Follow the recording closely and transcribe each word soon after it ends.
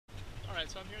Alright,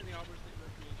 so I'm here in the Auburn State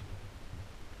Recreation Area,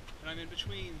 and I'm in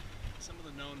between some of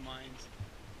the known mines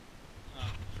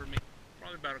for me.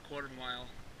 Probably about a quarter mile.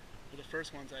 Well, the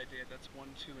first ones I did, that's 1,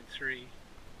 2, and 3.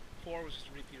 4 was just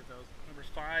a repeat of those. Number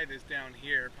 5 is down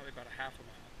here, probably about a half a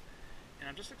mile. And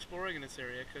I'm just exploring in this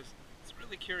area because it's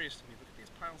really curious to me. Look at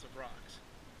these piles of rocks.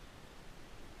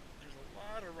 There's a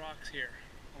lot of rocks here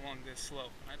along this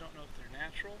slope. And I don't know if they're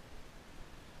natural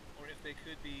or if they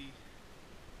could be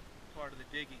part of the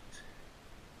diggings.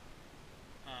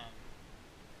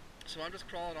 So I'm just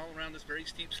crawling all around this very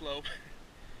steep slope,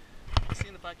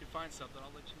 seeing if I can find something.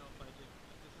 I'll let you know if I do.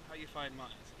 This is how you find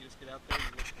mines. You just get out there and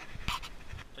you look.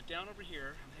 But down over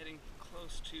here, I'm heading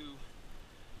close to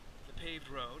the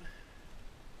paved road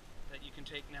that you can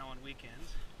take now on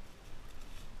weekends.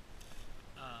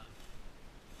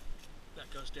 That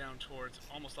goes down towards,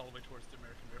 almost all the way towards the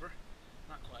American River.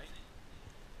 Not quite.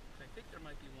 I think there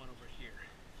might be one over here.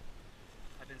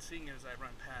 I've been seeing it as I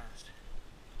run past.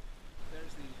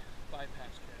 There's the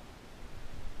bypass trail.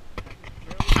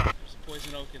 There's a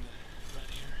poison oak in the front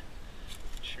here.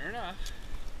 Sure enough,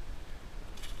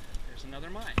 there's another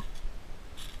mine.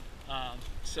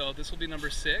 So this will be number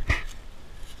 6.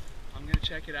 I'm going to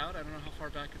check it out. I don't know how far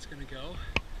back it's going to go.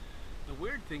 The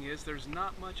weird thing is there's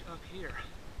not much up here.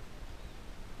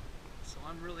 So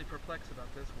I'm really perplexed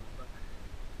about this one, but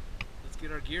let's get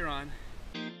our gear on.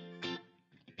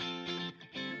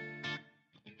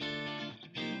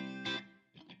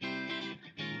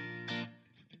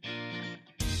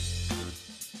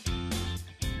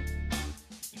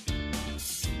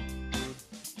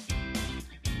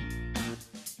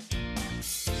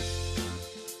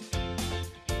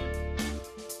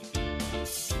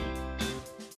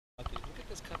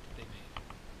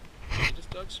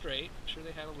 Dug straight. I'm sure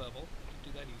they had a level. They could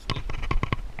do that easily.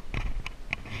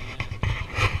 And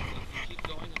if you keep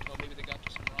going until maybe they got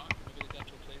to some rock, or maybe they got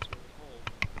to a place where it would hold.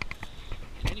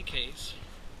 In any case,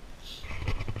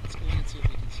 let's go in and see what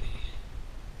we can see.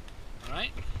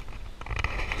 Alright?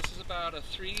 This is about a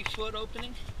 3-foot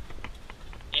opening.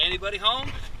 Anybody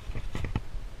home?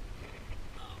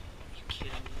 Oh, are you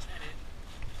kidding me? Is that it?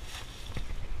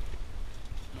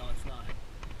 No, it's not.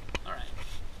 Alright.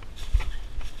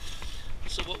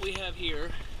 So what we have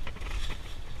here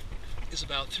is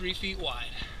about 3 feet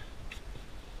wide.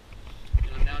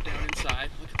 And I'm now down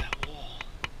inside. Look at that wall.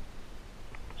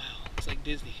 Wow, it's like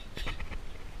Disney.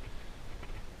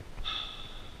 I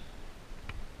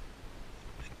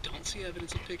don't see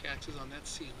evidence of pickaxes on that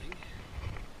ceiling,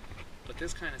 but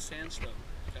this kind of sandstone,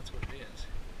 that's what it is.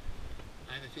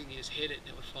 I have a feeling you just hit it and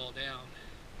it would fall down,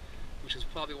 which is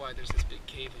probably why there's this big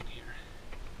cave in here.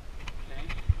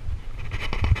 Okay?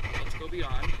 Let's go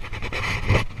beyond the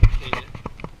cave-in.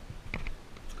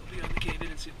 Let's go beyond the cave-in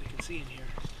and see what we can see in here.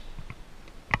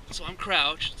 So I'm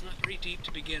crouched. It's not very deep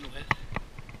to begin with.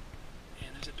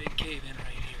 And there's a big cave-in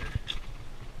right here.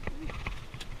 Ooh.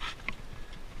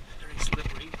 Very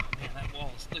slippery. Oh man, that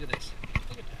wall is... Look at this.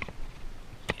 Look at that.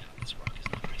 Yeah, this rock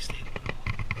is not very stable at all.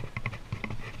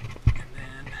 And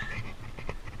then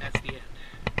that's the end.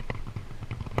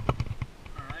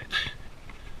 Alright.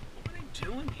 What are they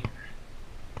doing here?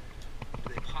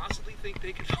 Possibly think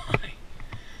they could find.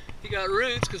 You got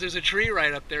roots because there's a tree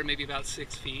right up there, maybe about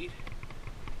 6 feet.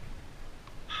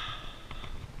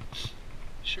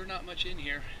 Sure not much in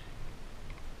here.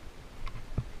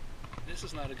 This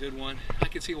is not a good one. I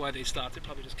can see why they stopped. They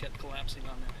probably just kept collapsing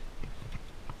on them.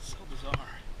 So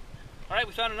bizarre. Alright,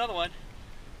 we found another one.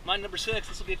 Mine number 6.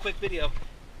 This will be a quick video.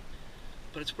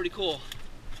 But it's pretty cool.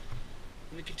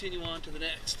 Let me continue on to the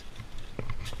next.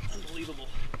 Unbelievable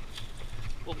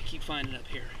what we keep finding up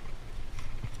here.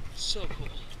 So cool.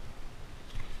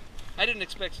 I didn't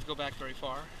expect it to go back very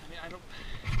far. I mean, I don't...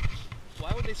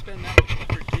 Why would they spend that much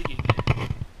effort digging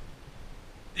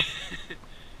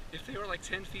if they were like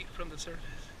 10 feet from the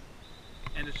surface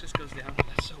and it just goes down?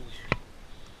 That's so weird.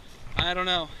 I don't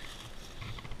know.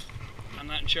 I'm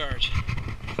not in charge.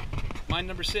 Mine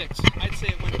number 6. I'd say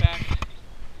it went back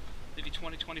maybe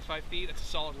 20-25 feet. That's a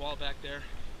solid wall back there.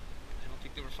 I don't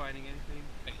think they were finding anything.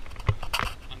 Hey,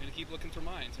 I'm going to keep looking for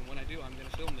mines, and when I do, I'm going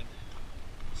to film them.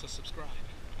 So subscribe.